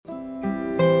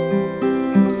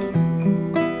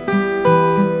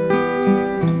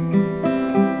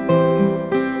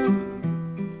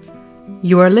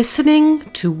You are listening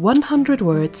to 100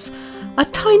 Words, a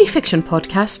tiny fiction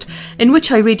podcast in which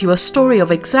I read you a story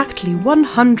of exactly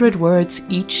 100 words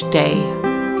each day.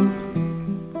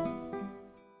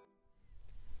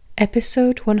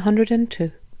 Episode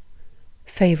 102.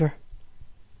 Favour.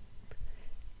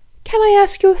 "Can I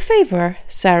ask you a favour?"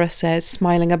 Sarah says,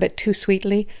 smiling a bit too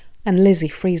sweetly, and Lizzie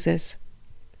freezes.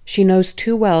 She knows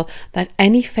too well that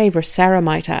any favour Sarah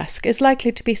might ask is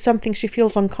likely to be something she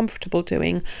feels uncomfortable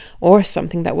doing, or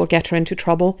something that will get her into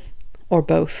trouble, or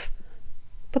both.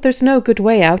 But there's no good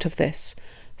way out of this.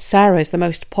 Sarah is the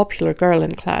most popular girl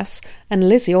in class, and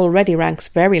Lizzie already ranks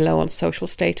very low on social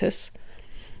status.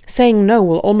 Saying no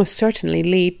will almost certainly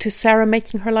lead to Sarah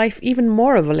making her life even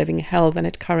more of a living hell than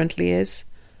it currently is.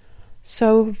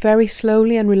 So, very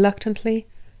slowly and reluctantly,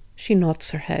 she nods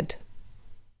her head.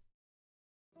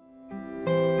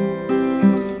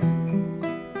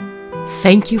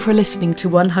 Thank you for listening to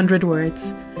 100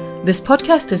 Words. This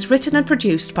podcast is written and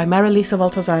produced by Marilisa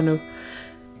Valtazano.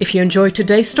 If you enjoyed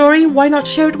today's story, why not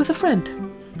share it with a friend?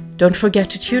 Don't forget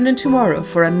to tune in tomorrow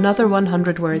for another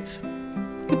 100 Words.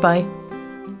 Goodbye.